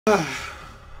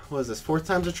What is this? 4th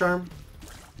time's a charm?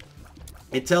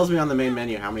 It tells me on the main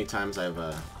menu how many times I've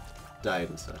died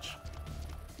and such.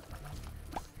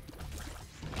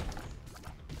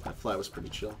 That fly was pretty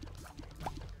chill.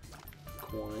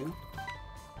 Coin.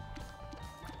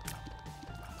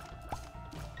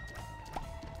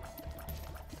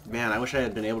 Man, I wish I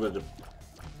had been able to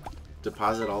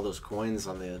deposit all those coins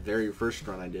on the very first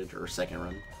run I did, or second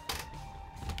run.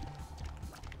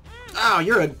 Oh,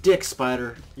 you're a dick,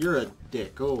 spider. You're a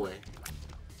dick. Go away.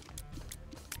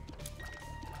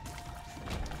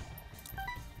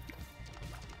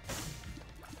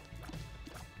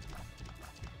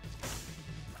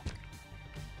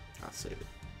 I'll save it.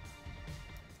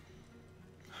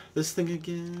 This thing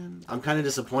again. I'm kind of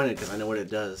disappointed because I know what it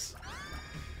does.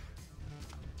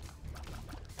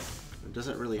 It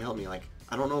doesn't really help me. Like,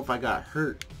 I don't know if I got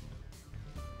hurt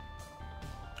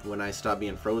when I stopped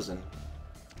being frozen.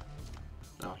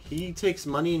 No, he takes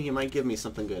money and he might give me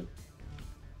something good.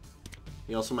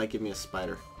 He also might give me a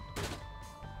spider.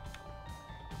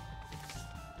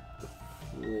 The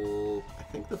Fool... I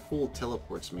think the Fool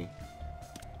teleports me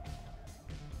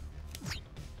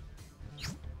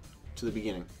to the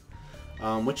beginning.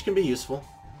 Which can be useful.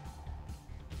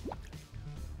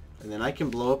 And then I can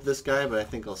blow up this guy, but I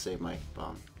think I'll save my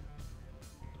bomb.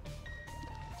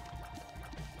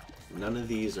 None of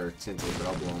these are tinted, but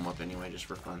I'll blow them up anyway, just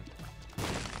for fun.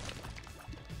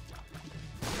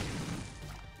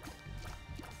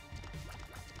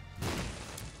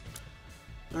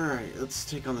 Alright, let's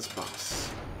take on this boss.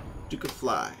 Duke of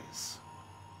Flies.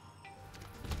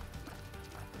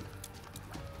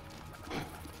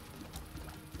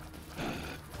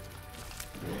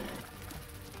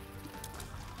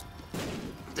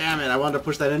 Damn it, I wanted to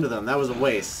push that into them. That was a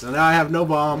waste. So now I have no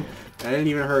bomb. I didn't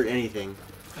even hurt anything.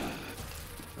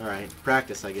 Alright,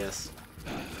 practice, I guess.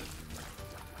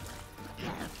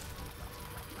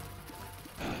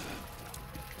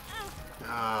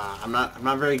 I'm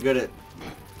not very good at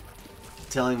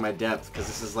telling my depth, because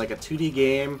this is like a 2D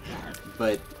game,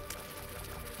 but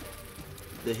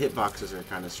the hitboxes are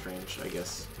kind of strange, I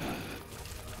guess.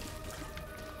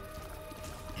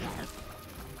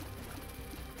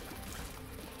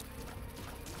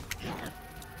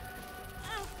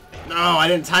 No, I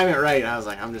didn't time it right. I was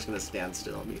like, I'm just going to stand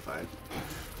still and be fine.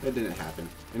 It didn't happen.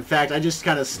 In fact, I just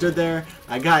kind of stood there,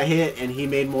 I got hit, and he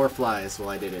made more flies while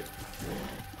I did it.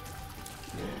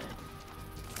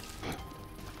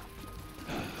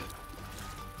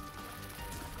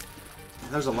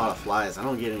 There's a lot of flies. I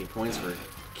don't get any points for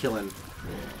killing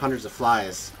hundreds of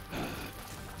flies.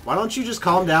 Why don't you just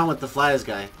calm down with the flies,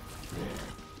 guy?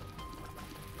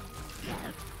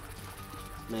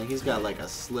 Man, he's got like a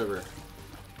sliver.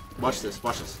 Watch this,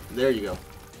 watch this. There you go.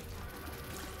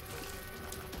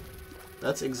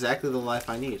 That's exactly the life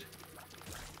I need.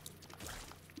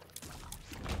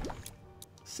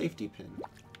 Safety pin.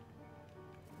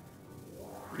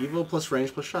 Evo plus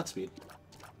range plus shot speed.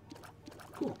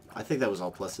 Cool. I think that was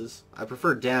all pluses. I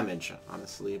prefer damage,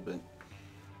 honestly, but...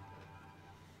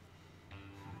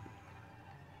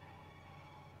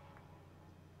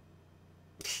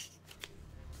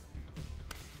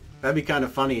 That'd be kind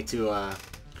of funny to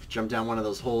jump down one of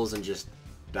those holes and just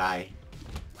die.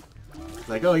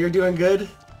 Like, oh, you're doing good?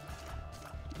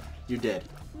 You're dead.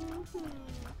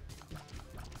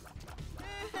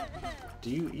 Do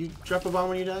you drop a bomb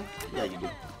when you die? Yeah, you do.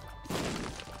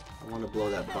 I want to blow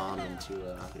that bomb into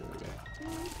the other guy.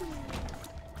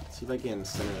 Let's see if I can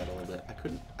center that a little bit. I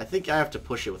couldn't. I think I have to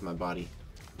push it with my body.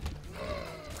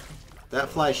 That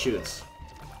fly shoots.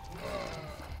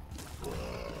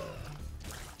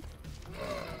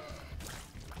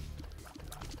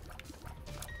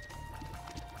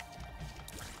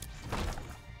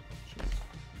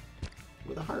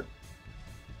 With a heart.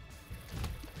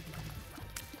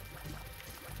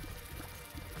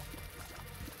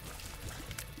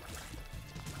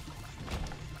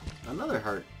 Another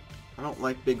heart. I don't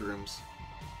like big rooms.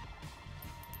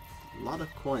 A lot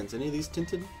of coins. Any of these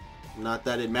tinted? Not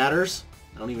that it matters.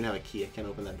 I don't even have a key. I can't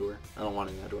open that door. I don't want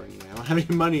in that door anyway. I don't have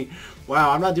any money.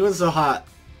 Wow, I'm not doing so hot.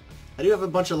 I do have a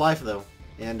bunch of life though.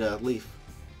 And a leaf.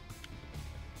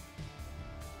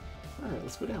 Alright,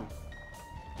 let's go down.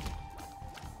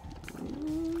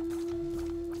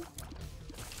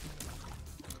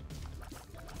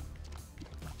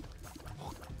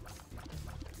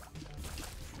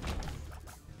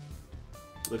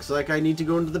 Looks like I need to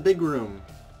go into the big room.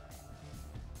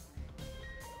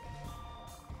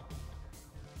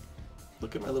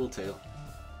 Look at my little tail.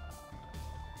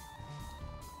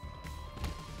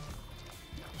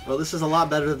 Well, this is a lot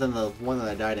better than the one that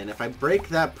I died in. If I break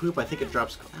that poop, I think it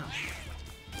drops... Ouch.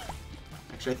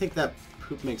 Actually, I think that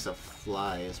poop makes a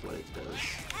fly is what it does.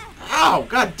 Ow!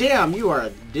 God damn, you are a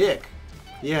dick.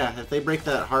 Yeah, if they break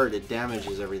that heart, it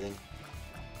damages everything.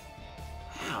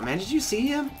 Wow, man, did you see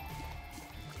him?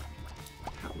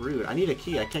 How rude. I need a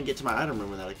key. I can't get to my item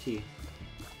room without a key.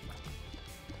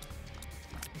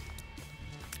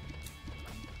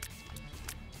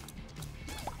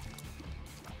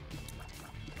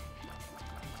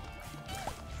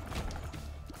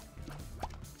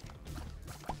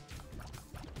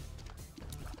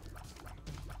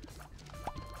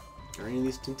 Are any of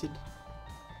these tinted?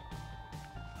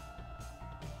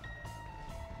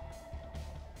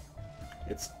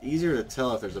 It's easier to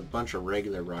tell if there's a bunch of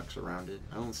regular rocks around it.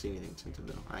 I don't see anything tinted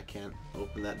though. I can't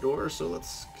open that door, so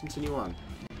let's continue on.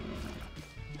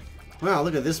 Wow,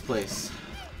 look at this place.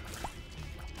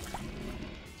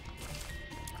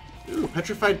 Ooh,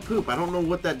 petrified poop. I don't know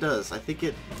what that does. I think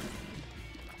it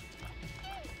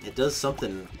does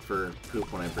something for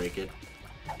poop when I break it.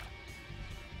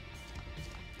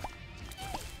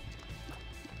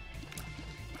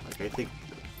 Like, I think,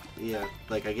 yeah,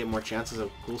 like I get more chances of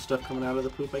cool stuff coming out of the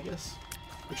poop, I guess.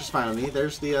 Which is fine with me.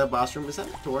 There's the boss room. Is that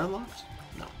door unlocked?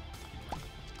 No.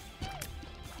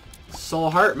 Soul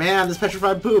heart, man, this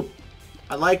petrified poop.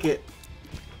 I like it.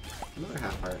 Another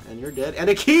half heart, and you're dead. And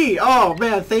a key! Oh,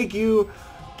 man, thank you,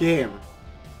 game.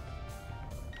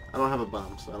 I don't have a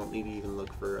bomb, so I don't need to even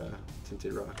look for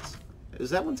tinted rocks. Is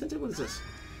that one tinted? What is this?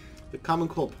 The common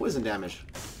cold poison damage.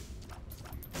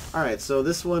 Alright, so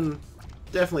this one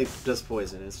definitely does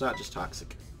poison. It's not just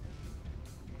toxic.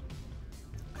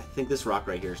 I think this rock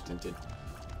right here is tinted.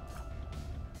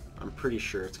 I'm pretty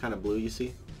sure. It's kind of blue, you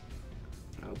see?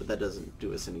 But that doesn't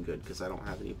do us any good because I don't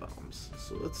have any bombs.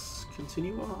 So let's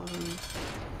continue on.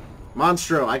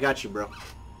 Monstro, I got you, bro.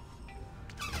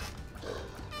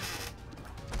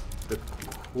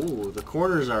 Ooh, the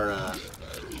corners are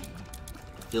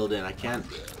filled in. I can't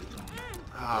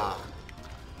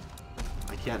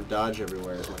dodge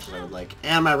everywhere as much as I would like.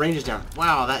 And my range is down.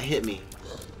 Wow, that hit me.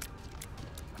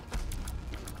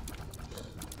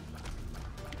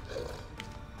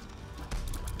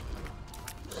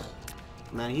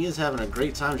 Man, he is having a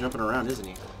great time jumping around, isn't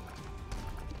he?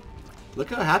 Look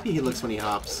how happy he looks when he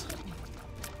hops.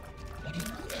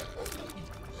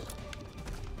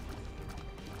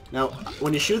 Now,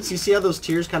 when he shoots, you see how those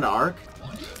tears kind of arc?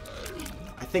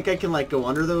 I think I can, like, go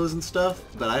under those and stuff,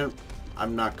 but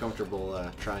I'm not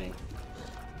comfortable trying.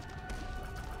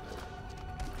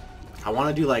 I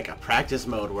want to do, like, a practice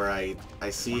mode where I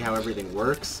see how everything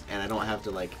works, and I don't have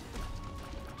to, like,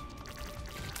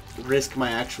 risk my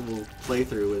actual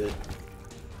playthrough with it.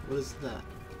 What is that?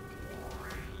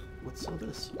 What's all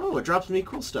this? Oh, it drops me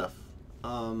cool stuff.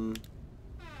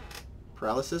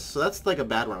 Paralysis? So that's like a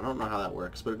bad one. I don't know how that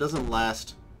works, but it doesn't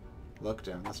last. Luck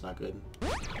down. That's not good.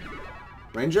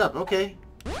 Range up. Okay.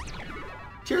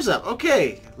 Tears up.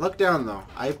 Okay. Luck down, though.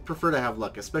 I prefer to have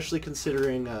luck, especially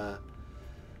considering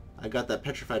I got that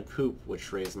petrified poop,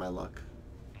 which raised my luck.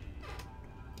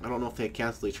 I don't know if they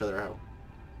cancel each other out.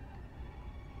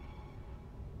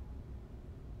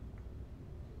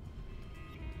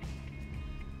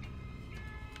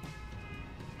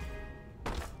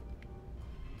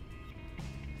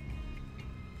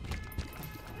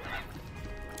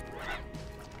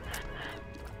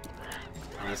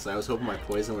 Honestly, I was hoping my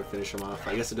poison would finish him off.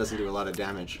 I guess it doesn't do a lot of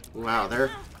damage. Wow,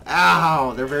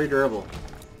 ow! They're very durable.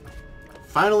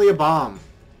 Finally a bomb.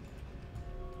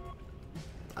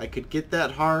 I could get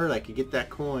that heart, I could get that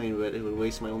coin, but it would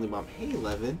waste my only bomb. Hey,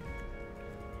 Levin.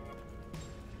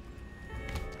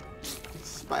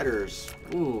 Spiders.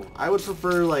 Ooh, I would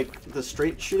prefer, like, the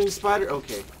straight shooting spider.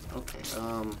 Okay, okay.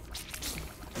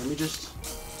 Let me just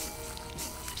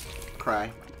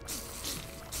cry.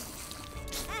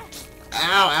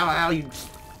 Ow, ow, ow, you...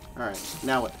 Alright,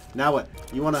 now what? Now what?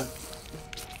 You wanna...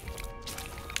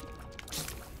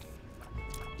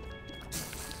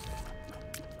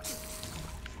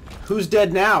 Who's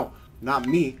dead now? Not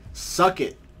me. Suck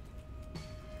it.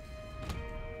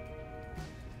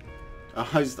 Oh,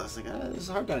 I was like, this is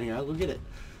hard down here. I'll go get it.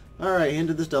 Alright,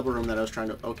 into this double room that I was trying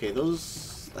to... Okay,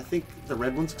 those... I think the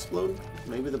red ones explode.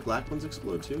 Maybe the black ones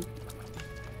explode too.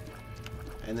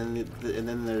 And then and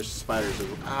then there's spiders.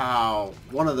 Ow!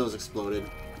 One of those exploded.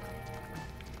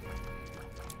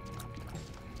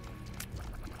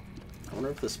 I wonder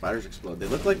if the spiders explode. They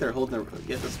look like they're holding their...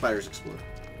 Yeah, the spiders explode.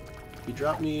 He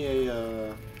dropped me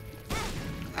a...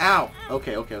 Ow!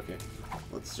 Okay, okay, okay.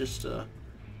 Let's just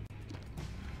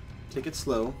take it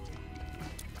slow.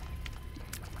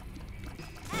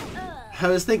 I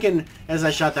was thinking as I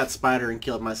shot that spider and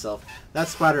killed myself. That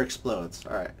spider explodes.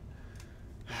 Alright.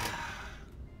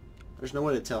 There's no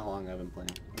way to tell how long I've been playing.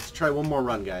 Let's try one more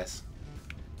run, guys.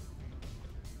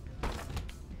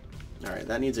 Alright,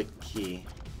 that needs a key.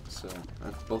 So,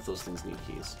 both those things need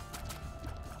keys.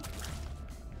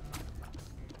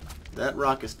 That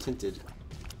rock is tinted.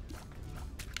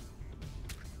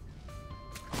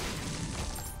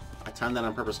 I timed that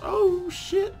on purpose. Oh,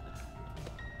 shit!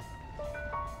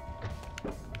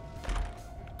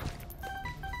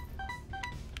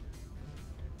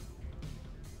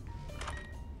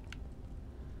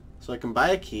 So I can buy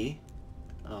a key.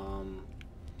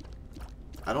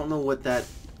 I don't know what that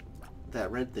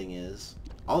red thing is.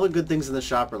 All the good things in the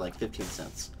shop are like 15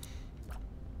 cents.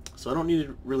 So I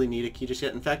don't really need a key just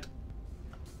yet. In fact,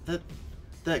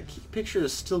 that key picture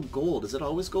is still gold. Is it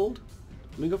always gold?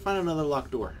 Let me go find another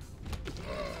locked door.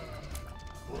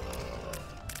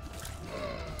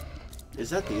 Is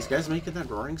that these guys making that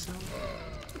roaring sound?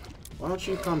 Why don't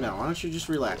you calm down? Why don't you just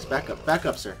relax? Back up. Back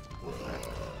up, sir. Right.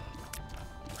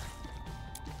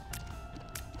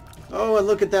 Oh, and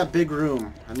look at that big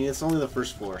room. I mean, it's only the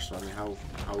first floor, so I mean, how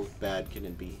bad can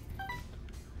it be?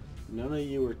 None of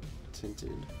you are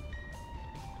tinted.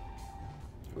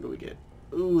 What do we get?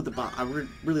 Ooh, the bomb. I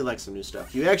really like some new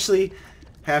stuff. You actually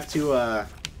have to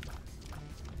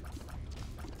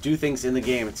do things in the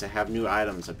game to have new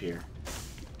items appear.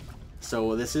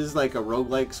 So this is like a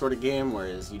roguelike sort of game,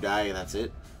 whereas you die, that's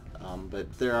it.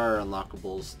 But there are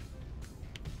unlockables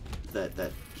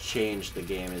that change the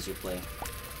game as you play.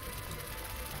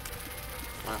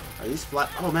 Wow, are these flies?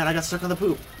 Oh man, I got stuck on the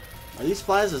poop. Are these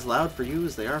flies as loud for you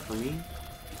as they are for me?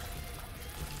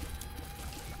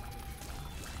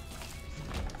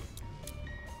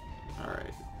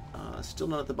 Alright, still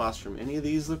not at the boss room. Any of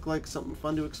these look like something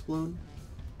fun to explode?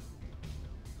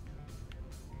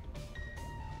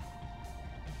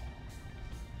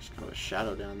 There's kind of a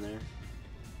shadow down there.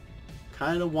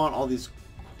 Kind of want all these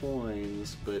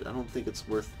coins, but I don't think it's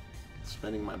worth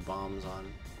spending my bombs on.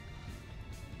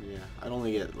 Yeah, I'd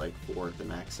only get like 4 at the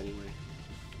max anyway.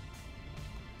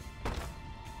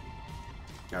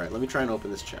 Alright, let me try and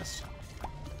open this chest.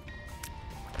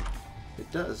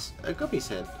 It does. A guppy's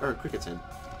head. Or a cricket's head.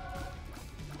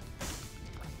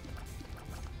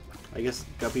 I guess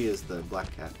Guppy is the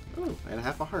black cat. Oh, and a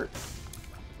half a heart.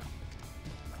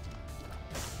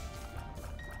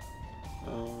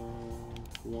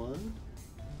 1,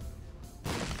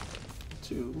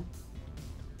 2...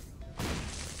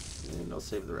 and I'll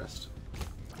save the rest.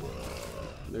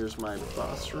 There's my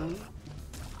boss room.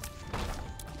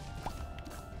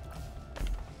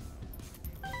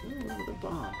 Ooh, the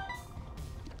bomb.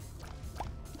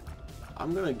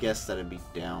 I'm gonna guess that it'd be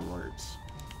downwards.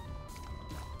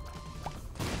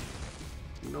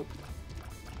 Nope.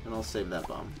 And I'll save that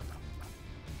bomb.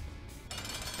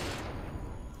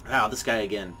 Wow, this guy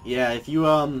again. Yeah, if you,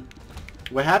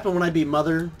 what happened when I beat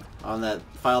Mother on that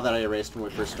file that I erased when we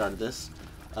first started this,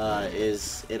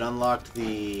 is it unlocked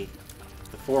the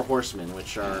 4 horsemen,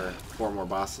 which are 4 more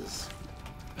bosses.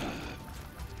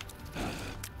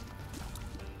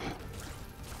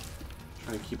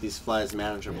 Trying to keep these flies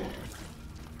manageable.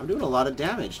 I'm doing a lot of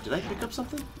damage. Did I pick up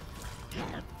something?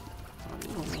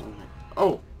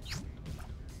 Oh!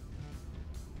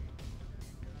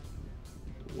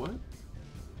 What?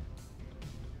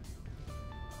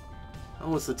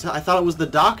 Oh, it's the I thought it was the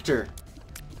doctor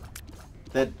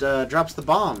that drops the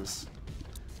bombs.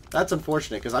 That's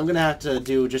unfortunate, because I'm going to have to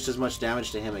do just as much damage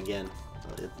to him again.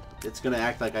 It's going to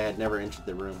act like I had never entered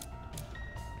the room.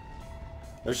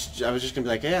 I was just going to be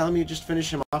like, yeah, let me just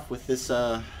finish him off with this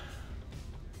item,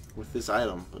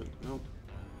 but nope.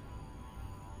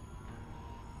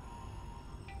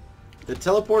 The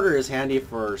teleporter is handy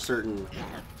for certain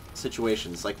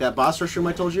situations, like that boss rush room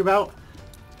I told you about.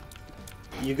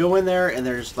 You go in there and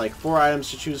there's like 4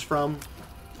 items to choose from,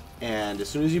 and as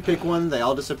soon as you pick one, they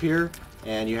all disappear,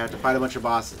 and you have to fight a bunch of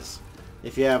bosses.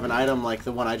 If you have an item like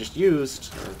the one I just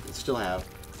used, or still have,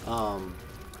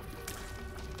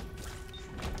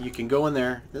 you can go in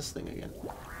there, this thing again,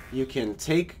 you can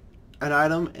take an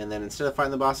item, and then instead of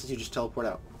fighting the bosses, you just teleport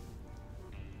out.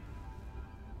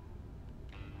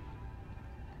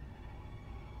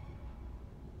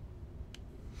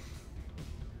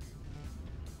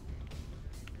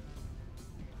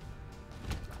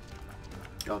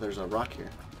 Oh, there's a rock here.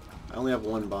 I only have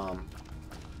 1 bomb.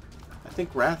 I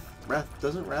think Wrath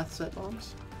doesn't Wrath set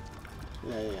bombs?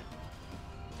 Yeah.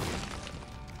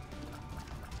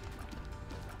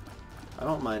 I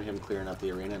don't mind him clearing up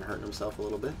the arena and hurting himself a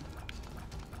little bit.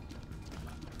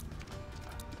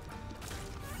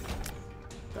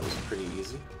 That was pretty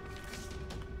easy.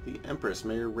 The Empress,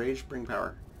 may your rage bring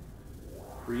power.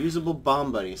 Reusable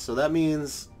bomb buddy, so that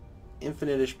means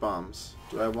infinite-ish bombs.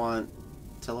 Do I want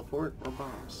teleport or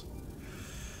bombs?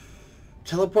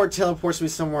 Teleport teleports me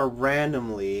somewhere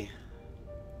randomly.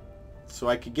 So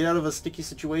I could get out of a sticky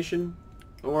situation,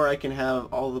 or I can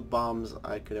have all the bombs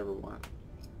I could ever want.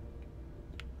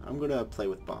 I'm gonna play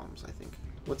with bombs, I think.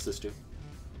 What's this do?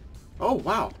 Oh,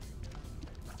 wow!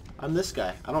 I'm this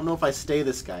guy. I don't know if I stay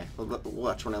this guy.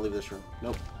 Watch when I leave this room.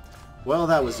 Nope. Well,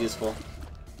 that was useful.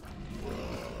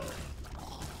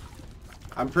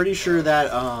 I'm pretty sure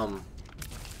that, I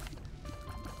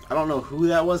don't know who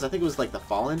that was. I think it was like the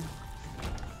Fallen.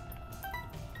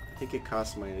 I think it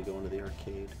costs money to go into the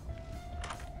arcade.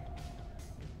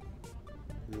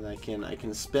 And I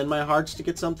can spend my hearts to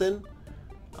get something.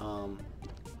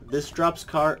 This drops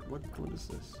card. What is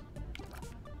this?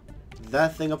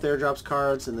 That thing up there drops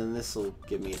cards, and then this will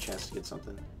give me a chance to get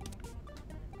something.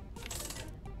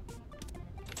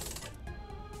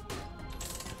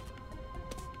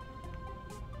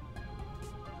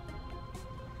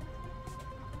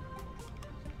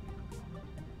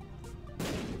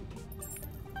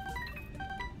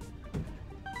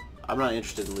 I'm not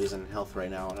interested in losing health right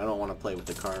now, and I don't want to play with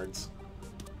the cards.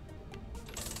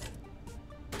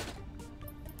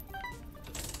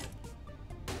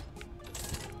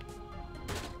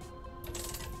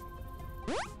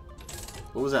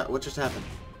 What was that? What just happened?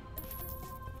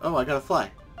 Oh, I got a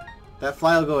fly. That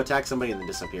fly will go attack somebody and then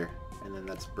disappear. And then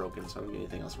that's broken, so I don't get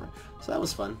anything else from it. So that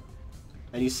was fun.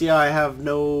 And you see how I have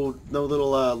no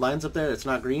little lines up there? It's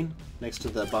not green next to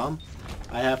the bomb.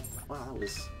 I have... Wow, that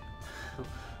was...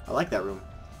 I like that room.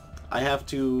 I have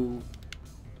to...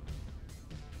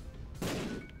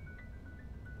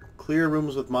 clear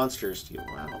rooms with monsters.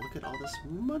 Wow, look at all this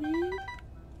money.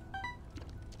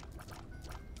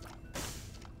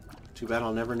 Too bad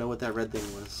I'll never know what that red thing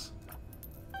was.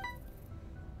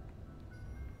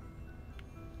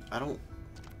 I don't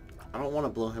want to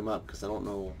blow him up because I don't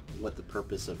know what the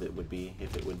purpose of it would be,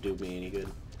 if it would do me any good.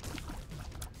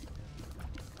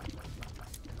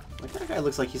 Like, that guy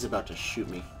looks like he's about to shoot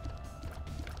me.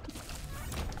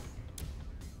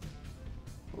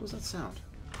 What was that sound?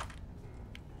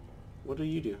 What do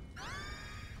you do?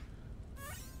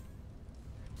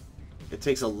 It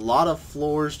takes a lot of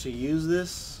floors to use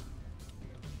this.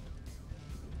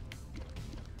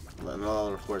 Not a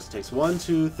lot of floors. It takes 1,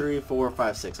 2, 3, 4,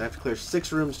 5, 6. I have to clear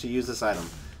 6 rooms to use this item.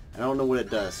 I don't know what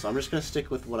it does, so I'm just gonna stick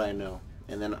with what I know,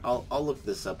 and then I'll look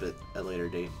this up at a later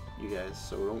date, you guys.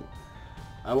 So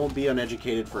I won't be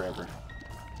uneducated forever.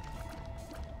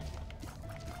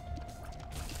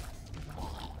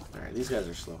 Alright, these guys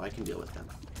are slow. I can deal with them.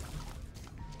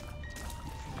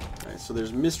 Alright, so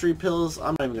there's mystery pills.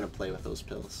 I'm not even going to play with those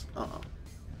pills.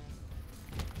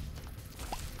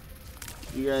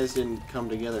 You guys didn't come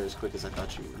together as quick as I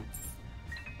thought you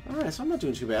would. Alright, so I'm not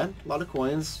doing too bad. A lot of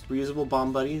coins. Reusable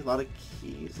bomb buddy. A lot of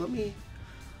keys. Let me...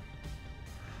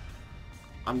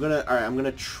 Alright, I'm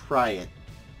gonna try it.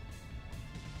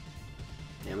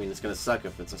 I mean, it's gonna suck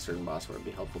if it's a certain boss where it'd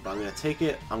be helpful, but I'm gonna take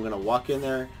it, I'm gonna walk in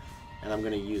there, and I'm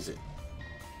gonna use it.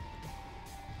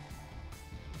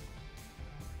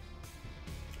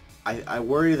 I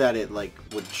worry that it, like,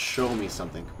 would show me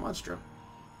something. Monstro.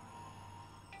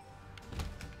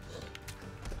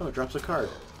 Oh, it drops a card.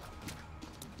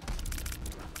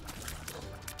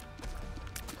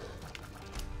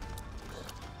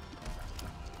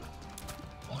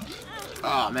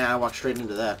 Oh man, I walked straight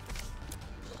into that.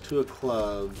 2 of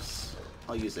clubs.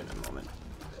 I'll use it in a moment.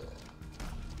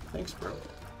 Thanks, bro.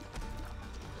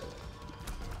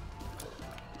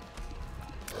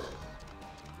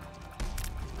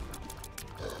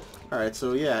 Alright,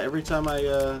 so yeah, every time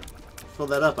I fill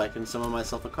that up, I can summon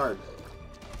myself a card.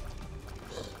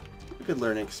 A good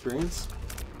learning experience.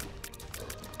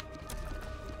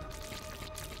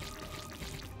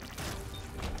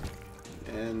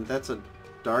 And that's a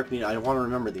dark need. I want to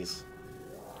remember these.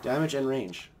 Damage and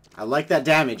range. I like that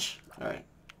damage. Alright.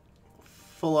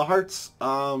 Full of hearts.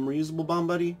 Reusable bomb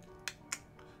buddy.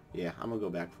 Yeah, I'm gonna go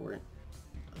back for it.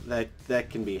 That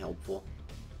can be helpful.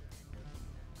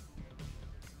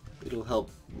 It'll help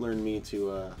learn me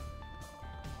to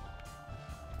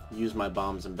use my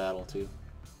bombs in battle too.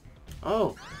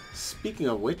 Oh, speaking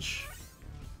of which,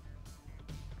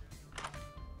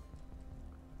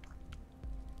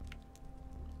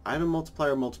 item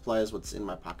multiplier multiplies what's in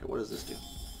my pocket. What does this do?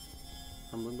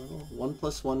 1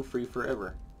 + 1 free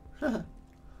forever. I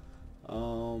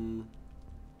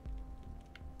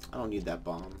don't need that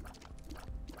bomb.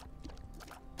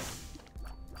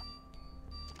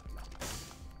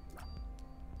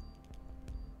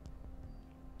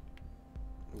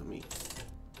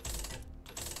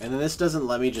 And then this doesn't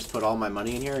let me just put all my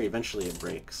money in here. Eventually it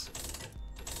breaks.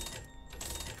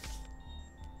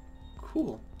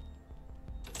 Cool.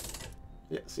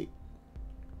 Yeah, see.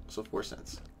 So 4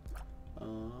 cents.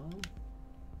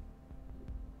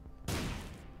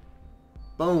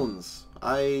 Bones.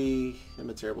 I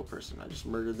am a terrible person. I just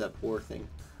murdered that poor thing.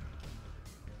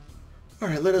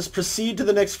 Alright, let us proceed to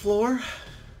the next floor.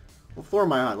 What floor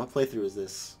am I on? What playthrough is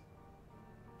this?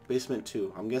 Basement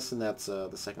 2. I'm guessing that's the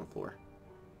second floor.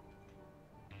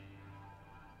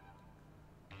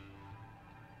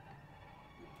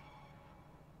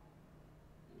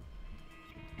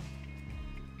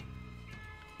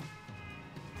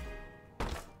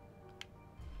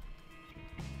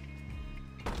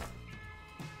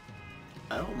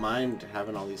 I don't mind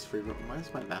having all these free rooms. Why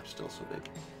is my map still so big?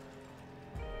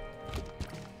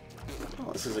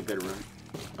 Oh, this is a good room.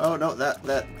 Oh no,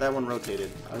 that one rotated.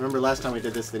 I remember last time we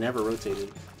did this, they never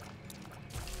rotated.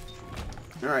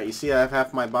 Alright, you see I have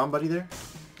half my bomb buddy there?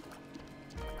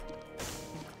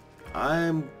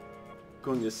 I'm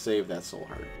going to save that soul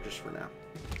heart, just for now.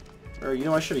 Or, you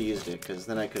know, I should have used it, because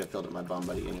then I could have filled up my bomb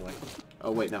buddy anyway.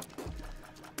 Oh, wait, no.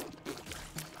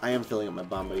 I am filling up my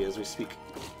bomb buddy as we speak.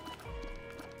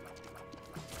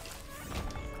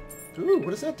 Ooh, what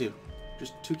does that do?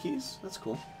 Just 2 keys? That's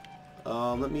cool.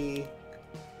 Let me...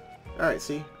 Alright,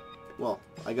 see? Well,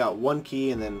 I got 1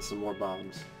 key and then some more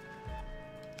bombs.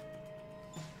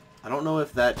 I don't know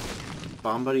if that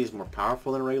bomb buddy is more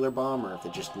powerful than a regular bomb, or if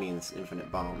it just means infinite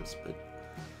bombs, but...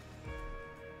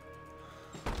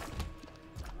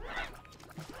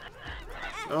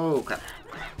 Oh, crap.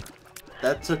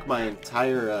 That took my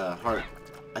entire heart.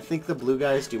 I think the blue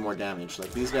guys do more damage.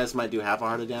 Like, these guys might do half a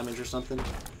heart of damage or something.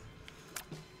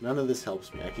 None of this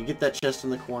helps me. I can get that chest in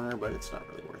the corner, but it's not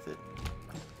really worth it.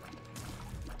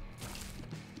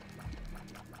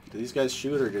 Do these guys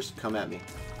shoot or just come at me?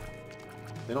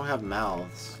 They don't have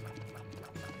mouths.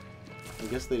 I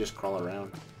guess they just crawl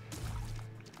around.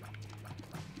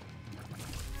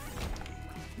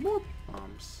 More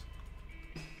bombs.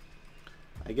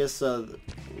 I guess, ooh,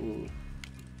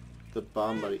 the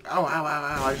bomb buddy. Ow, ow, ow,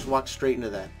 ow! I just walked straight into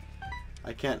that.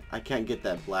 I can't get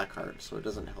that black heart, so it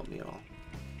doesn't help me at all.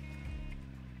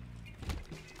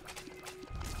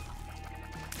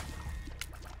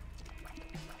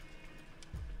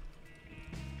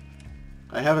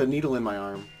 I have a needle in my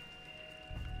arm.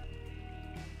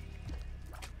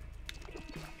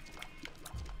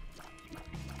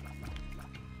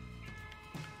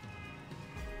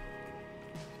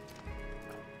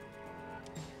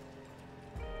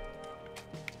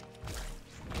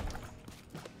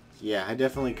 Yeah, I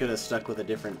definitely could have stuck with a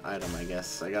different item, I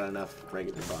guess. I got enough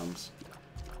regular bombs.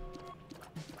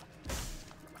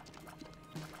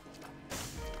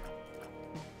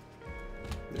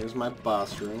 There's my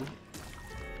boss room.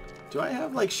 Do I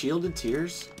have, like, shielded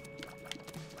tears?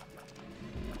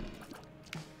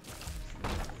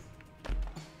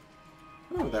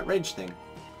 Oh, that rage thing.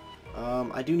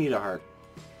 I do need a heart.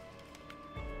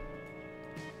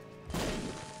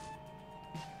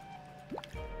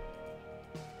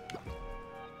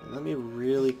 And let me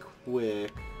really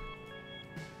quick...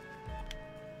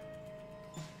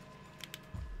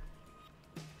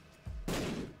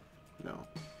 No.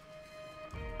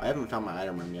 I haven't found my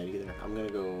item room yet either. I'm gonna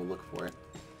go look for it.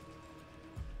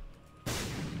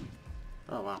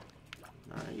 Oh wow.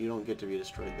 Alright, you don't get to be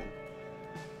destroyed then.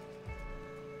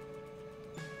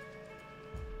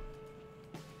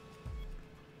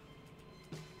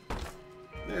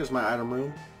 There's my item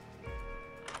room.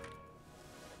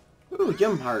 Ooh,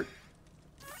 yum heart.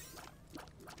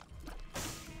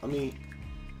 Let me...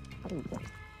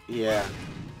 Yeah.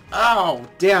 Oh,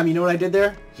 damn, you know what I did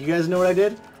there? You guys know what I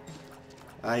did?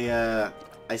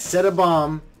 I set a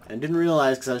bomb and didn't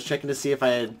realize because I was checking to see if I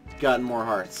had gotten more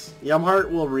hearts. Yum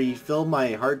heart will refill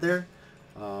my heart there.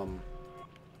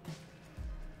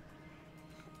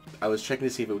 I was checking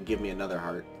to see if it would give me another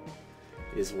heart,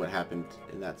 is what happened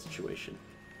in that situation.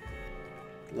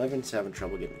 11's having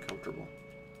trouble getting comfortable.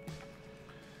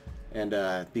 And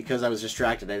because I was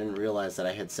distracted, I didn't realize that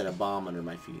I had set a bomb under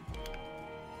my feet.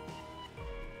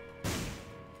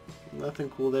 Nothing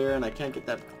cool there, and I can't get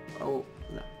that... Oh,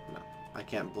 no. I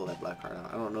can't blow that black heart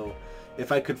out. I don't know.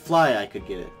 If I could fly, I could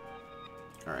get it.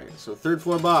 Alright, so 3rd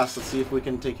floor boss. Let's see if we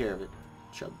can take care of it.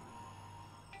 Chub.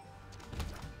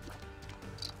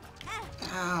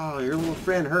 Ow, your little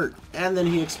friend hurt. And then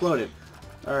he exploded.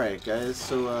 Alright, guys,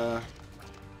 so,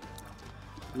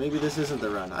 maybe this isn't the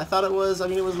run. I thought it was. I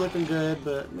mean, it was looking good,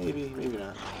 but maybe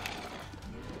not.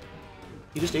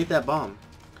 He just ate that bomb.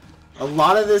 A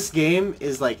lot of this game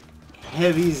is, like,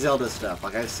 heavy Zelda stuff.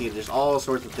 Like, I see there's all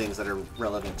sorts of things that are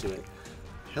relevant to it.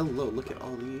 Hello, look at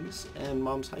all these. And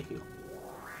Mom's high heel.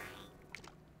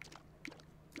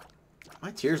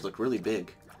 My tears look really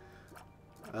big.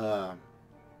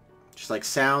 Just like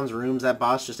sounds, rooms. That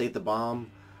boss just ate the bomb.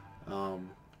 A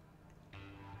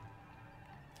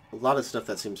lot of stuff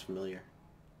that seems familiar.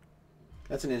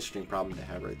 That's an interesting problem to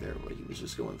have right there, what he was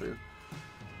just going through.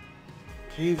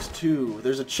 Caves 2.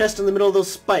 There's a chest in the middle of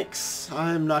those spikes.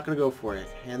 I'm not going to go for it.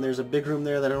 And there's a big room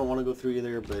there that I don't want to go through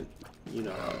either, but you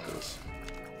know how it goes.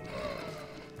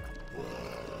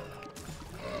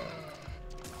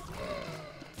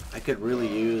 I could really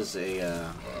use a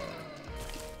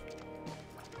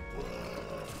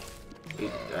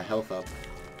health up.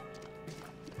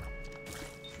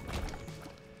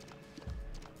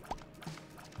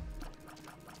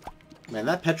 Man,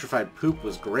 that petrified poop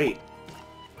was great.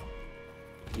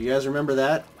 You guys remember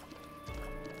that?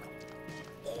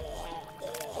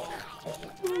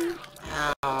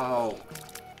 Ow.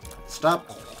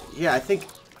 Stop. Yeah, I think...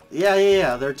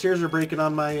 Yeah. Their tears are breaking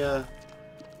on my...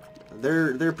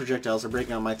 Their projectiles are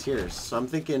breaking on my tears. So I'm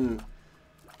thinking...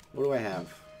 What do I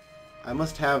have? I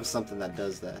must have something that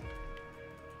does that.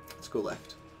 Let's go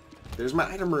left. There's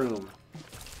my item room.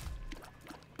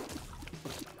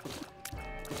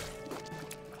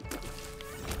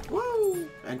 Woo!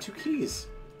 And 2 keys.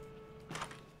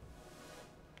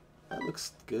 That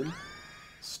looks good.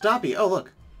 Stoppy! Oh,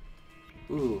 look!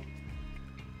 Ooh.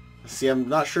 See, I'm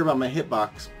not sure about my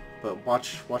hitbox, but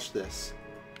watch this.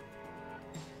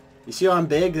 You see how I'm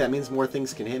big? That means more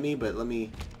things can hit me, but let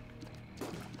me...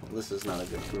 Well, this is not a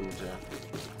good room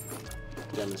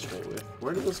to demonstrate with.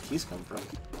 Where did those keys come from?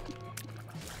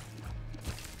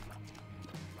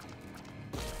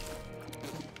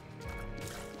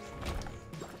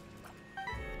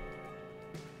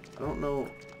 I don't know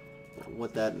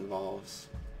what that involves.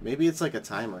 Maybe it's like a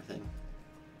timer thing.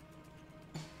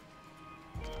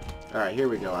 Alright, here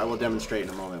we go. I will demonstrate in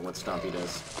a moment what Stompy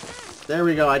does. There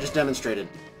we go, I just demonstrated.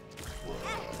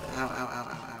 Ow, ow, ow,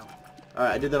 ow, ow.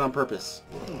 Alright, I did that on purpose.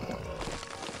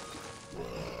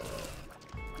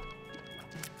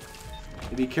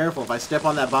 And be careful, if I step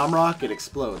on that bomb rock, it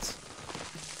explodes.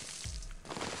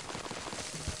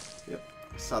 Yep,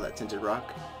 I saw that tinted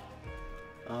rock.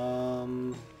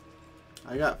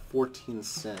 I got 14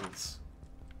 cents.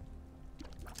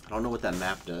 I don't know what that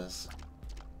map does.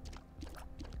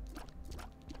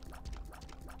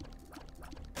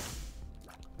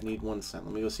 I need 1 cent.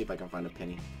 Let me go see if I can find a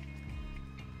penny.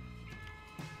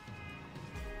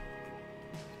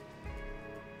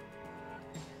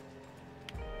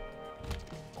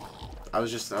 I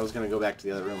was gonna go back to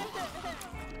the other room.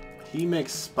 He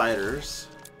makes spiders.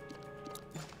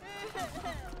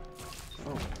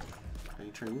 Oh, how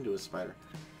you turn into a spider?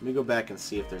 Let me go back and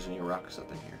see if there's any rocks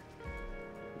up in here.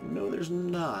 No, there's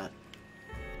not.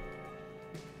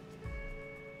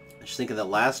 I just think of the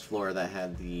last floor that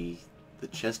had the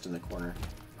chest in the corner.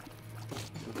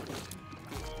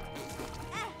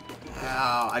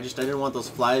 Ow, I didn't want those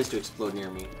flies to explode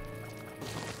near me.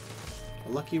 A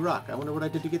lucky rock. I wonder what I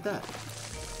did to get that.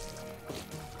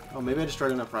 Oh, maybe I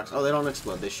destroyed enough rocks. Oh, they don't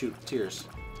explode. They shoot tears.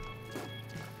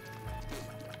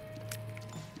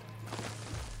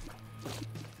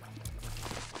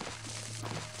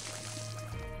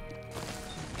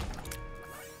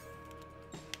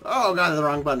 Oh, God, the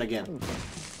wrong button again.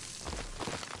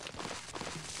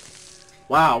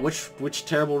 Wow, which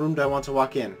terrible room do I want to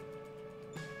walk in?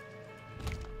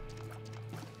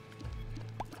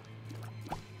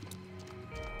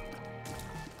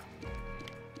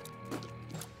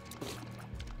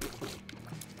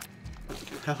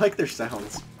 I like their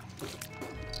sounds.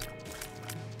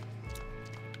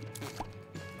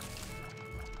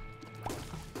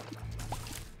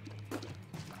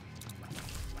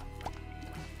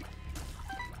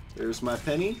 There's my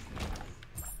penny.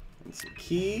 And some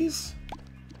keys.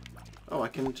 Oh, I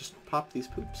can just pop these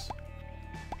poops.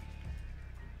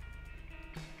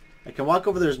 I can walk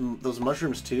over those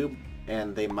mushrooms too,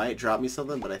 and they might drop me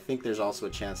something, but I think there's also a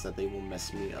chance that they will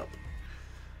mess me up.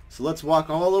 So let's walk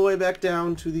all the way back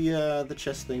down to the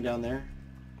chest thing down there.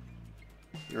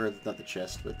 Or not the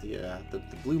chest, but the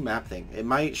blue map thing. It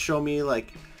might show me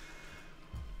like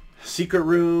secret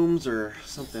rooms or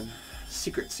something.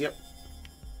 Secrets, yep.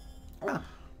 Ah.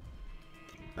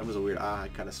 That was a weird I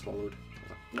kind of swallowed.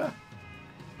 Ah.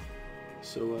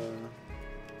 So here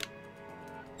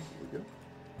we go.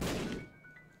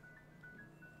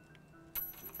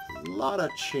 A lot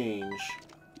of change.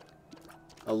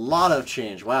 A lot of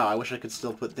change. Wow, I wish I could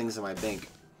still put things in my bank.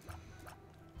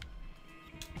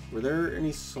 Were there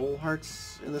any soul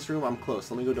hearts in this room? I'm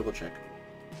close. Let me go double check.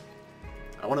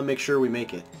 I want to make sure we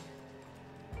make it.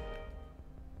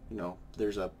 You know,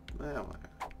 there's a...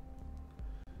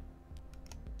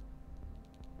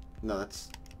 No, that's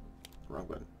the wrong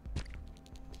button.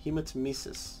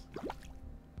 Hematemesis.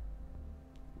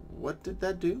 What did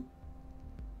that do?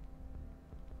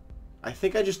 I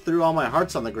think I just threw all my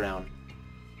hearts on the ground.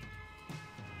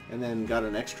 And then got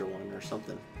an extra one or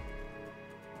something.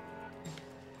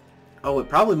 Oh, it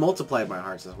probably multiplied my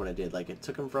hearts, is what it did. Like, it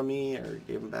took them from me or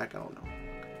gave them back, I don't know.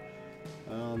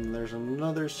 There's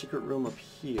another secret room up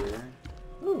here.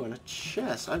 Ooh, and a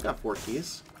chest. I've got 4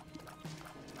 keys.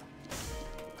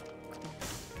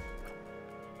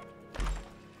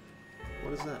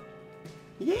 What is that?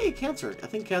 Yay, cancer! I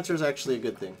think cancer is actually a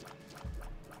good thing.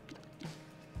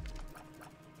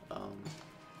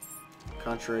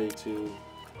 Contrary to...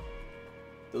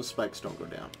 Those spikes don't go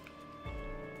down.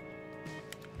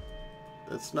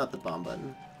 That's not the bomb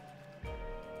button.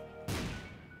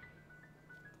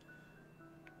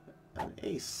 An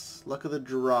ace. Luck of the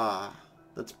draw.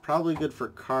 That's probably good for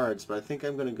cards, but I think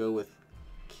I'm going to go with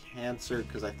cancer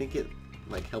because I think it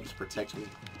like helps protect me.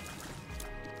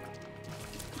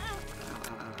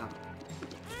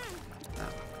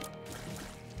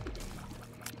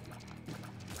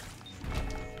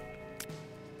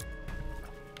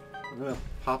 I'm going to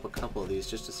pop a couple of these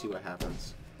just to see what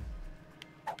happens.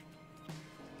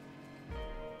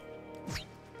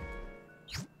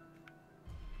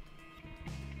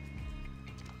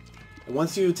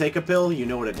 Once you take a pill, you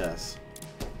know what it does.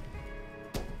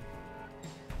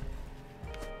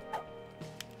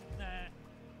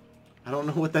 I don't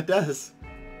know what that does.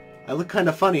 I look kind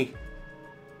of funny.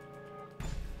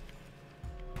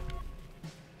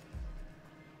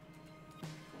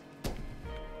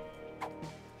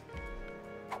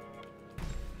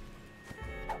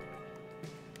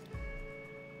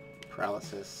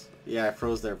 Paralysis. Yeah, I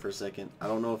froze there for a second. I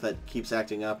don't know if that keeps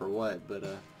acting up or what, but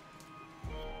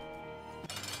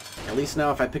at least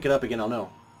now if I pick it up again, I'll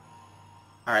know.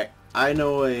 Alright, I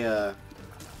know a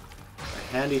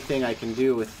handy thing I can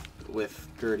do with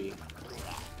Gertie.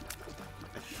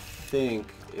 I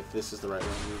think, if this is the right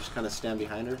one, you just kind of stand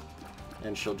behind her,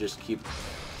 and she'll just keep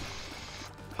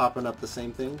popping up the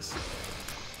same things.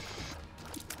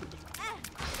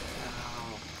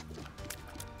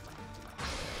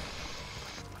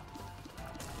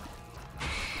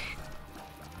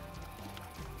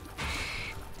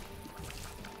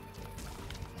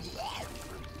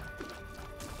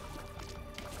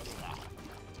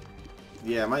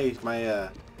 Yeah, my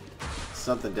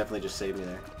something definitely just saved me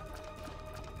there.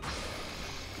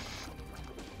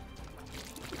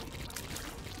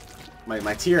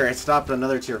 My tier, it stopped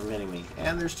another tier from hitting me.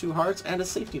 And there's 2 hearts and a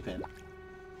safety pin.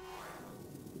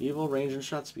 Evil, range, and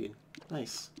shot speed.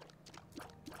 Nice.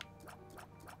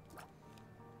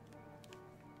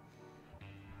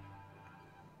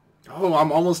 Oh,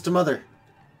 I'm almost to mother.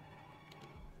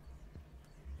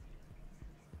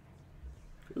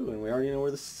 Ooh, and we already know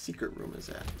where the secret room is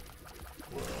at.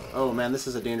 Oh man, this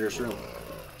is a dangerous room.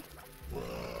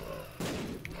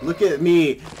 Look at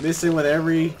me, missing with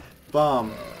every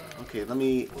bomb. Okay, let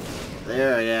me...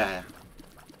 There, yeah.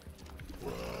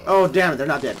 Oh, damn it, they're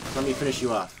not dead. Let me finish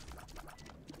you off.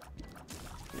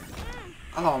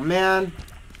 Oh, man.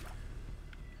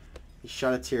 He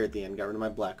shot a tear at the end, got rid of my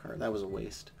black card. That was a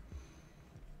waste.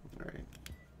 Alright.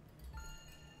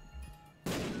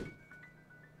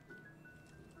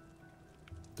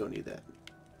 Don't need that.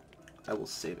 I will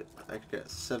save it. I got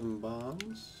 7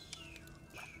 bombs.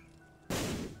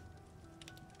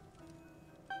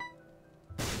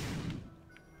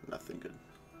 Nothing good.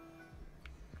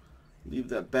 Leave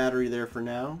that battery there for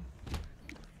now.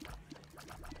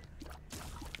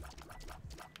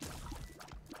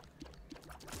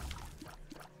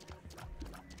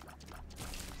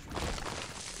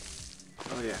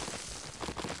 Oh yeah.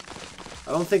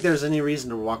 I don't think there's any reason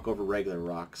to walk over regular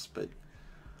rocks, but...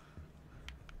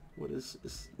 What is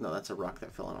this? No, that's a rock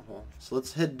that fell in a hole. So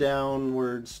let's head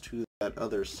downwards to that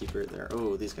other secret there.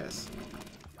 Oh, these guys.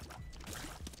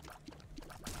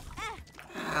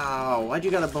 Ow, why'd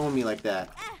you gotta bone me like that?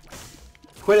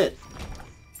 Quit it!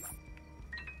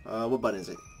 What button is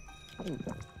it?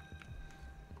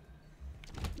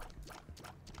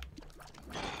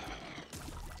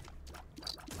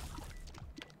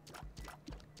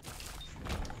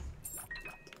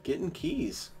 Getting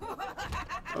keys.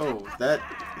 Oh,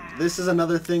 this is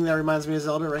another thing that reminds me of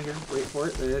Zelda right here. Wait for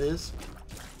it. There it is.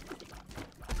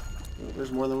 Oh,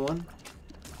 there's more than one.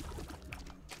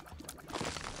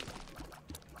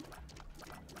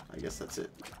 I guess that's it.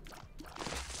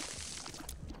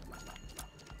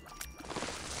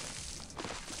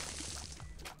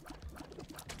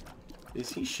 Is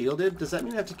he shielded? Does that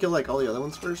mean I have to kill like all the other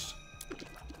ones first?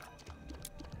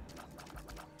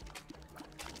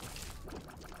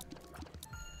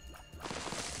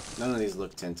 None of these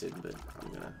look tinted, but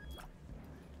I'm gonna...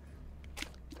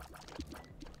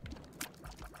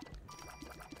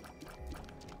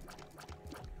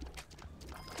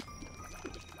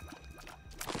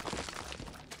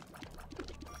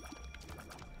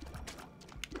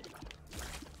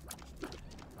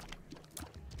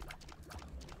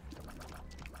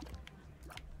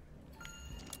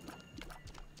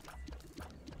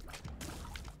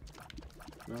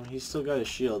 No, he's still got his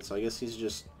shield, so I guess he's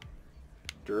just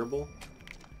durable.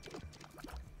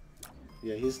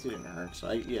 Yeah, he's getting hurt,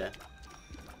 so yeah.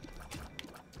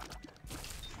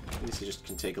 I guess he just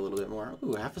can take a little bit more.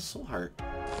 Ooh, half a soul heart.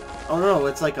 Oh no,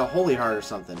 it's like a holy heart or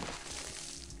something.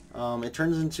 It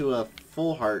turns into a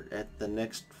full heart at the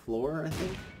next floor, I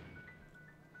think.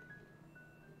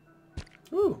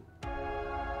 Ooh.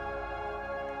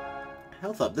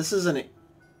 Health up. This is an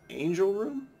angel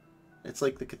room? It's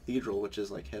like the cathedral, which is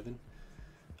like heaven.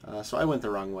 So I went the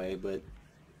wrong way, but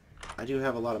I do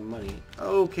have a lot of money.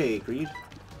 Okay, greed.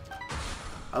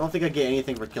 I don't think I get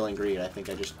anything for killing greed. I think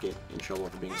I just get in trouble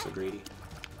for being so greedy.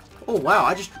 Oh,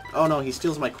 wow. Oh, no. He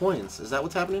steals my coins. Is that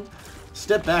what's happening?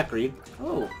 Step back, greed.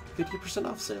 Oh, 50%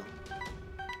 off sale.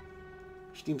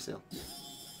 Steam sale.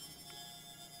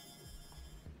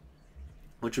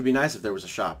 Which would be nice if there was a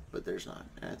shop, but there's not.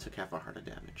 And I took half a heart of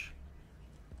damage.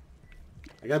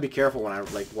 I gotta be careful when I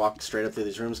like walk straight up through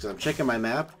these rooms because I'm checking my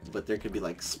map, but there could be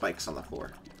like spikes on the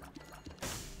floor.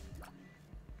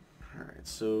 Alright,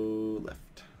 so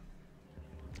left.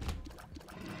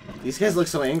 These guys look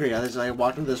so angry. I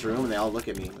walked into this room and they all look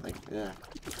at me like, yeah.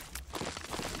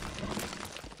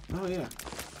 Oh yeah.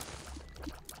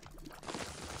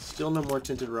 Still no more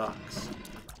tinted rocks.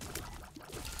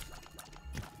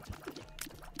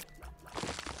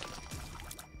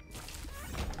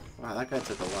 Wow, that guy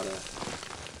took a lot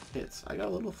of hits. I got a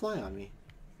little fly on me.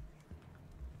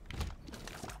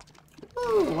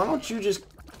 Ooh, why don't you just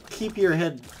keep your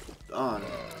head on?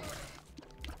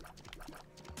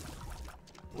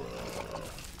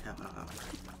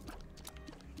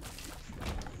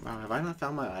 Wow, have I not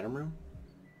found my item room?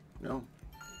 No.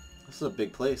 This is a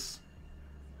big place.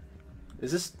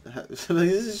 Is this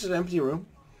just an empty room?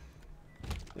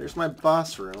 There's my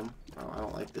boss room. Oh, I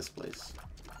don't like this place.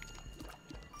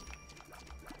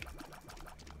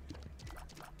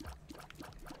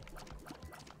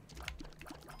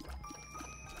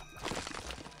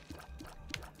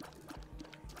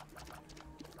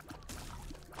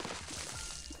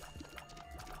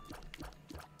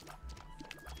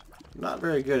 Not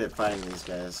very good at fighting these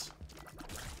guys.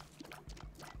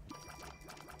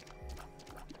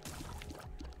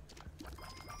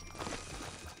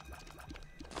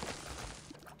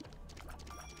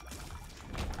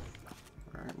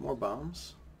 Alright, more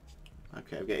bombs.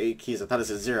 Okay, I've got 8 keys. I thought it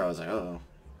said 0. I was like, uh-oh.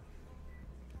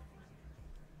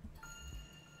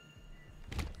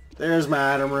 There's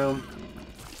my item room.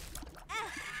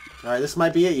 Alright, this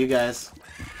might be it, you guys.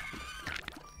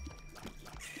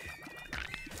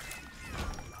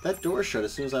 That door shut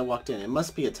as soon as I walked in. It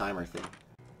must be a timer thing.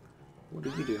 What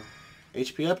did you do?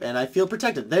 HP up, and I feel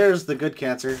protected. There's the good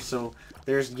cancer. So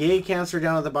there's yay cancer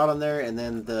down at the bottom there, and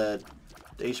then the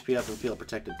HP up and feel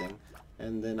protected thing.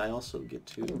 And then I also get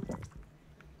to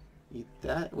eat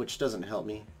that, which doesn't help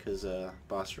me because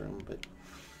boss room. But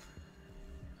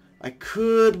I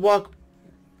could walk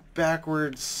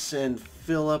backwards and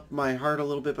fill up my heart a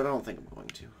little bit, but I don't think I'm going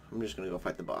to. I'm just going to go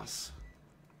fight the boss.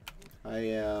 I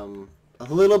am a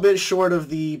little bit short of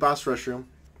the boss rush room.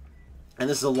 And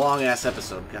this is a long-ass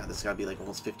episode. God, this has got to be like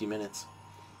almost 50 minutes.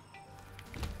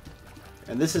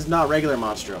 And this is not regular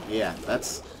Monstro. Yeah,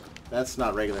 that's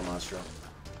not regular Monstro.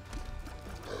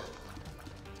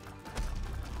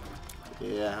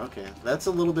 Yeah, okay. That's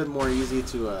a little bit more easy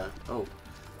to, oh.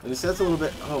 I guess that's a little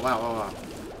bit, oh, wow, wow, wow.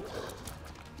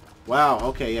 Wow,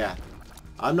 okay, yeah.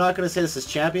 I'm not going to say this is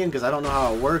champion because I don't know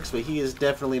how it works, but he is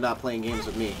definitely not playing games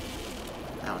with me.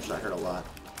 Ouch, that hurt a lot.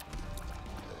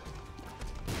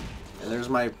 And there's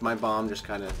my bomb just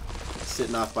kind of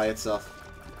sitting off by itself,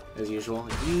 as usual.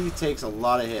 He takes a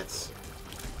lot of hits.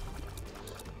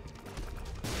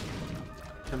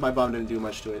 And my bomb didn't do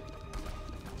much to it.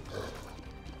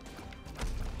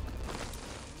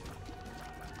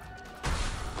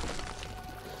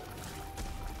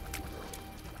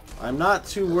 I'm not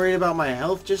too worried about my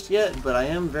health just yet, but I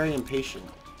am very impatient.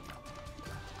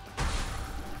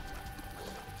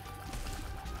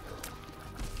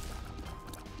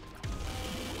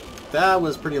 That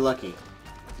was pretty lucky.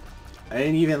 I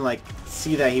didn't even, like,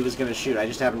 see that he was going to shoot. I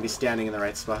just happened to be standing in the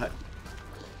right spot.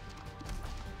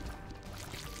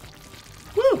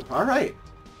 Woo! Alright.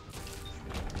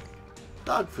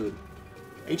 Dog food.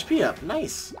 HP up.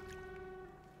 Nice.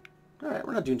 Alright,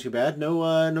 we're not doing too bad.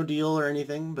 No deal or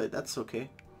anything, but that's okay.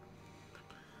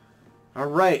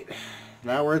 Alright.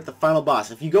 Now we're at the final boss.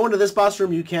 If you go into this boss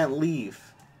room, you can't leave.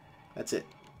 That's it.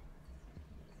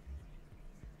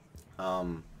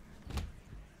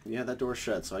 Yeah, that door's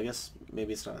shut, so I guess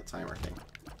maybe it's not a timer thing.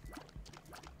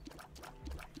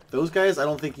 Those guys, I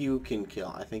don't think you can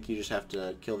kill. I think you just have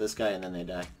to kill this guy and then they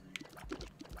die.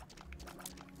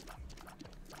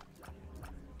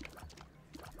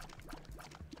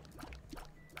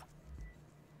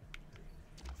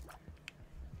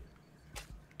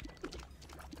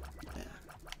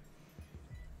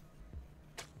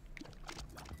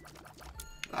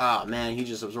 Ah, man, he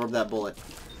just absorbed that bullet.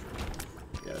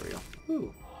 Yeah, there we go.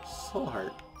 Ooh, soul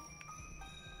heart.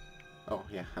 Oh,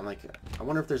 yeah, I'm like, I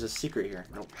wonder if there's a secret here.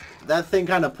 Nope. That thing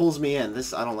kind of pulls me in.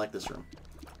 I don't like this room.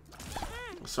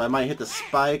 So I might hit the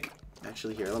spike.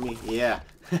 Actually, here, let me, yeah.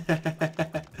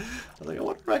 I was like, I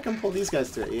wonder if I can pull these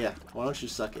guys through it. Yeah, why don't you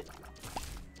suck it?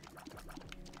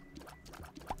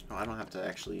 Oh, I don't have to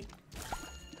actually.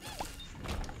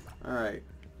 Alright.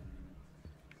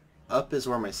 Up is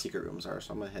where my secret rooms are,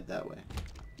 so I'm gonna head that way.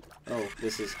 Oh,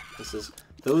 this is,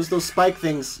 those spike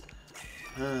things.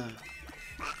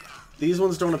 These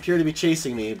ones don't appear to be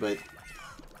chasing me, but,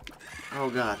 oh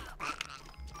god.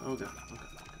 Oh god, oh god.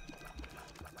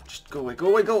 Just go away, go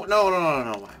away, go, no,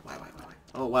 why?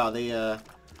 Oh wow, they, that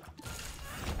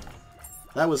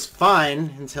was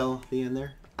fine until the end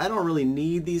there. I don't really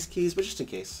need these keys, but just in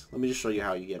case. Let me just show you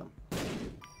how you get them.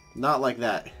 Not like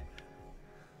that.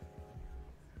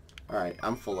 Alright,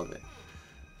 I'm full of it.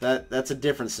 That's a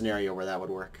different scenario where that would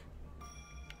work.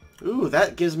 Ooh,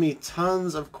 that gives me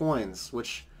tons of coins,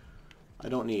 which I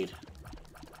don't need.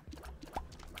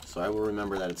 So I will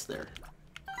remember that it's there.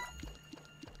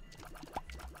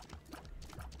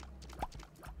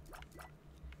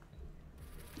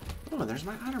 Oh, there's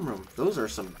my item room. Those are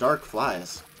some dark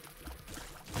flies.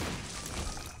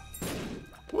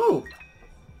 Woo!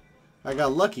 I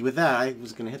got lucky with that. I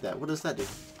was gonna hit that. What does that do?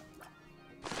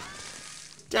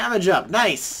 Damage up!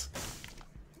 Nice!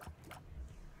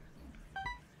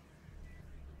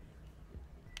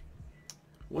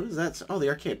 What is that? Oh, the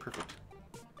arcade. Perfect.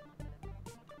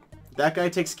 That guy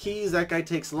takes keys, that guy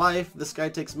takes life, this guy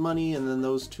takes money, and then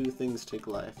those two things take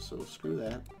life. So screw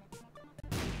that.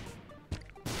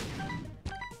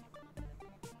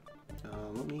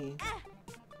 Let me...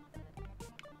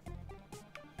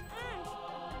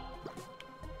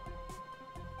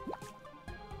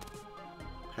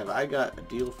 Have I got a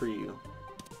deal for you?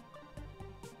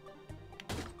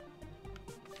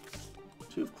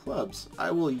 2 of clubs.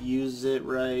 I will use it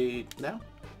right now.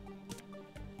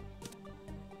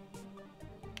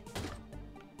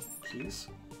 Keys.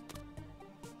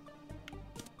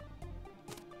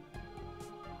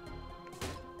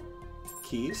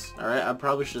 Keys. Alright, I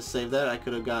probably should have saved that. I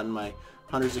could have gotten my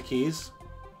hundreds of keys.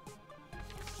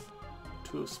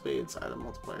 2 of spades, item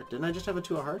multiplier. Didn't I just have a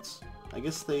 2 of hearts? I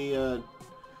guess they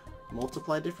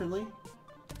multiply differently.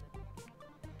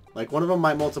 Like, one of them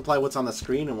might multiply what's on the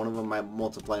screen, and one of them might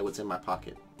multiply what's in my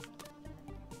pocket.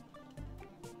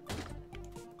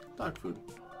 Dog food.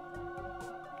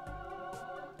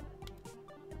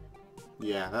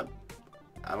 Yeah, that...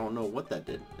 I don't know what that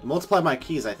did. It multiplied my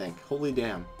keys, I think. Holy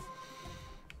damn.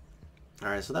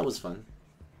 Alright, so that was fun.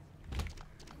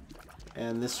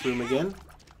 And this room again.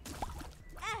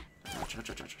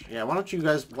 Yeah, why don't you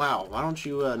guys... Wow, why don't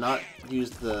you not use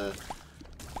the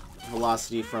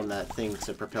velocity from that thing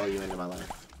to propel you into my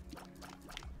life?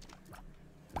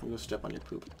 I'm gonna step on your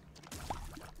poop.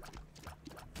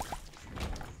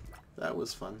 That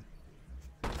was fun.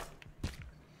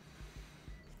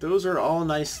 Those are all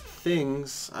nice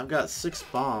things. I've got 6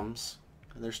 bombs.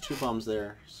 And there's 2 bombs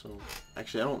there. So,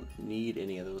 actually, I don't need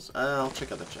any of those. I'll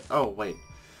check out the check. Oh, wait.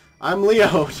 I'm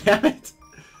Leo. Damn it.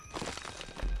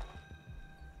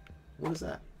 What is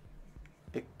that?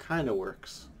 It kind of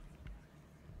works.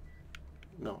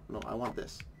 No, I want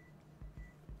this.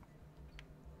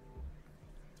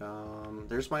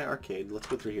 There's my arcade. Let's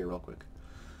go through here real quick.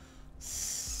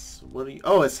 What do you...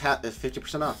 Oh, it's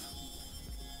 50% off.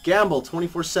 Gamble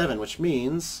 24/7, which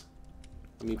means...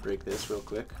 Let me break this real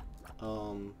quick.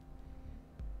 I'm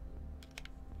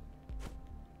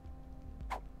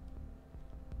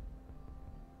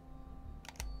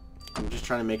just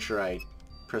trying to make sure I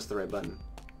press the right button.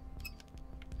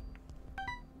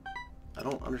 I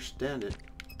don't understand it.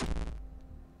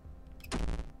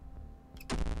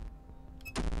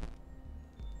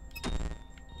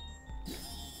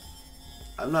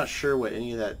 I'm not sure what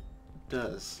any of that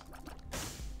does.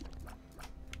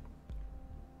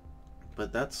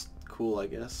 But that's cool, I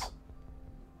guess.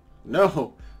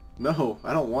 No! No,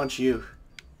 I don't want you.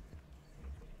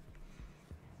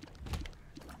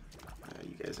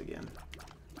 You guys again.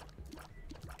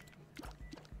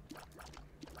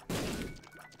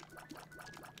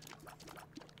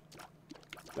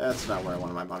 That's not where I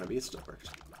wanted my bomb to be. It still works.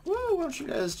 Woo, why don't you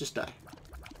guys just die?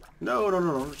 No,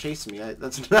 don't chase me.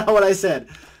 That's not what I said.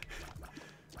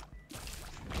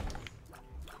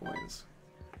 Coins.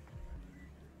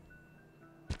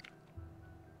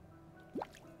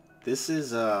 This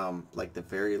is like the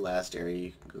very last area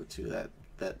you can go to.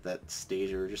 That stage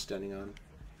you were just standing on.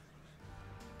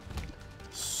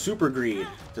 Super greed.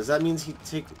 Does that mean he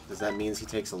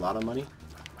takes a lot of money?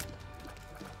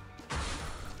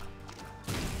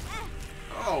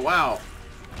 Oh, wow.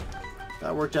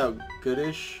 That worked out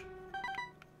goodish.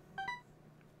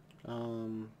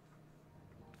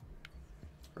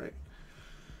 Right.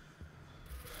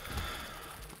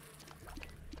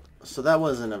 So that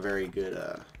wasn't a very good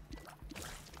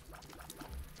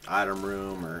item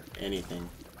room or anything.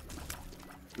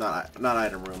 Not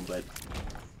item room, but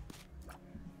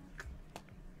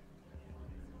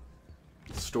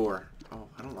store. Oh,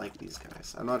 I don't like these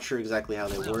guys. I'm not sure exactly how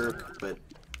they work, but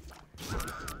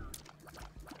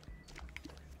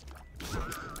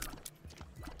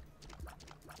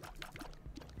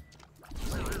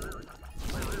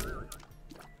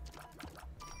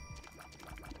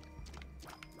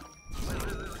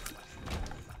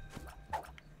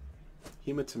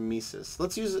hematemesis.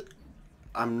 Let's use it.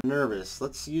 I'm nervous.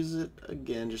 Let's use it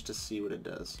again just to see what it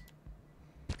does.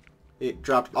 It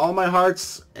dropped all my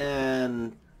hearts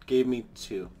and gave me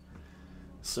 2.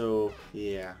 So,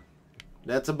 yeah.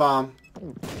 That's a bomb.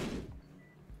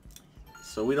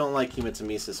 So we don't like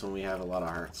hematemesis when we have a lot of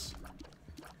hearts.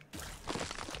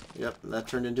 Yep, that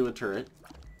turned into a turret,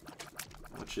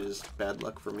 which is bad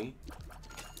luck for me.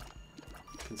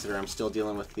 Consider I'm still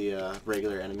dealing with the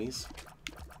regular enemies.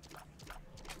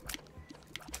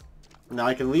 Now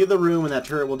I can leave the room and that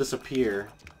turret will disappear.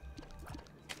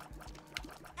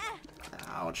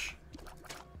 Ouch.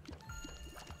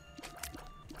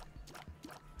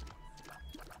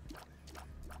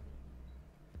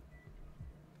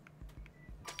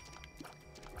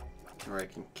 Or I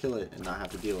can kill it and not have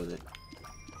to deal with it.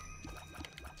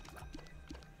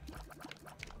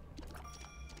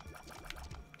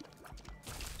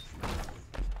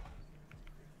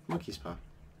 Monkey's paw.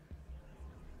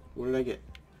 What did I get?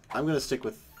 I'm gonna stick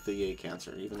with the yay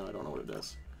cancer, even though I don't know what it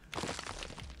does.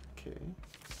 Okay.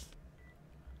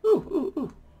 Ooh, ooh,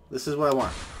 ooh. This is what I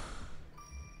want.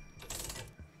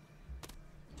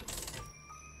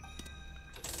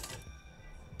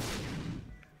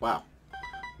 Wow.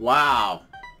 Wow.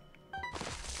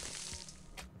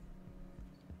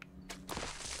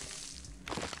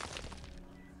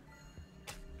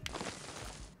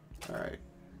 Alright.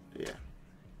 Yeah.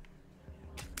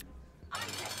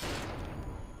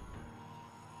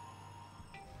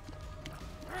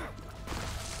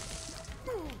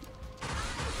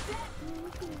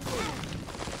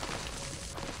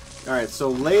 Alright, so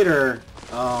later,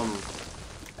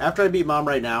 after I beat Mom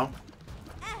right now,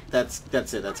 that's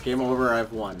it. That's game over.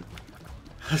 I've won.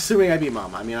 Assuming I beat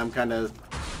Mom. I mean, I'm kind of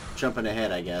jumping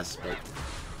ahead, I guess, but,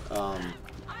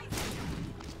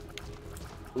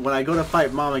 when I go to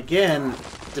fight Mom again,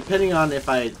 depending on if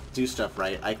I do stuff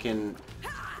right, I can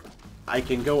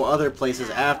go other places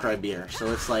after I beat her.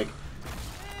 So it's like,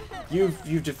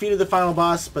 you've defeated the final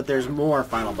boss, but there's more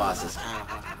final bosses.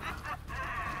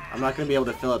 I'm not going to be able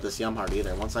to fill out this Yum Heart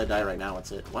either. Once I die right now,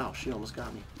 it's it. Wow, she almost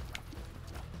got me.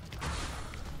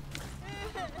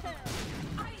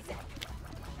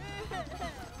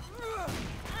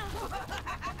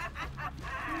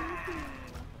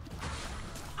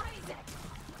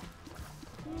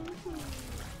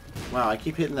 Wow, I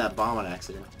keep hitting that bomb on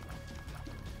accident.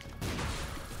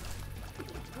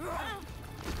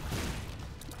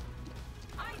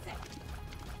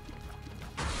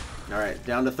 Alright,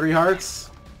 down to 3 hearts.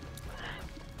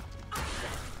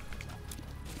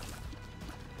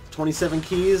 27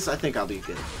 keys. I think I'll be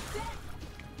good.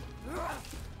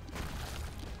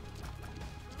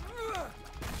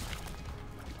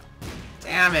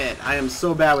 Damn it! I am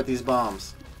so bad with these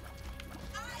bombs.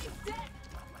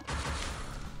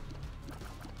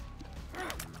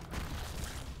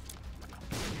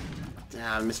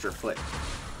 Damn, Mr. Foot.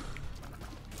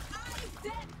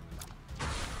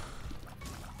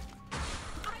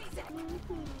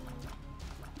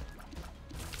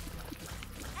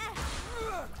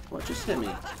 What just hit me?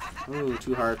 Ooh,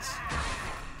 2 hearts.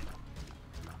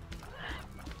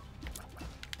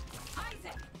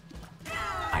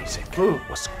 Isaac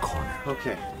was cornered.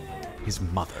 Okay. His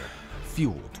mother,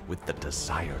 fueled with the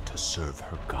desire to serve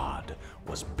her God,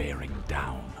 was bearing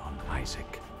down on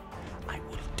Isaac. I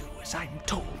will do as I'm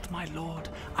told, my lord.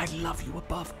 I love you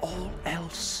above all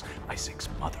else, Isaac's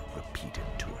mother repeated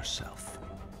to herself.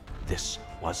 This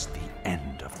was the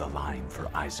end of the line for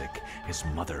Isaac. His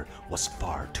mother was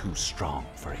far too strong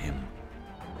for him.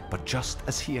 But just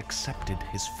as he accepted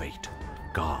his fate,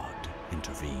 God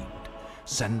intervened,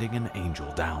 sending an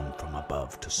angel down from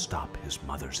above to stop his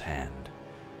mother's hand.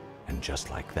 And just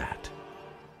like that,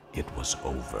 it was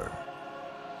over.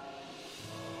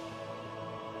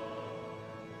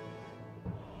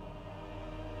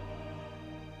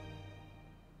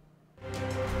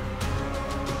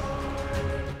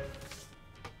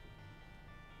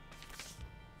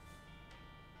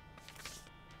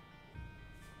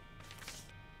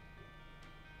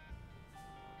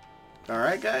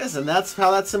 Alright, guys, and that's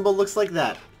how that symbol looks like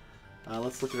that.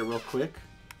 Let's look at it real quick.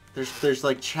 There's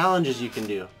like challenges you can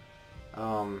do.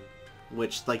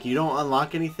 Which, like, you don't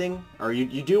unlock anything. Or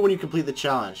you do when you complete the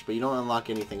challenge, but you don't unlock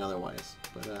anything otherwise.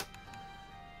 But,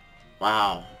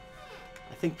 wow.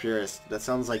 I think Purist. That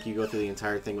sounds like you go through the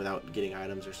entire thing without getting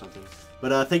items or something.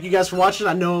 But, thank you guys for watching.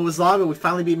 I know it was long, but we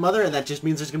finally beat Mother, and that just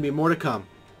means there's going to be more to come.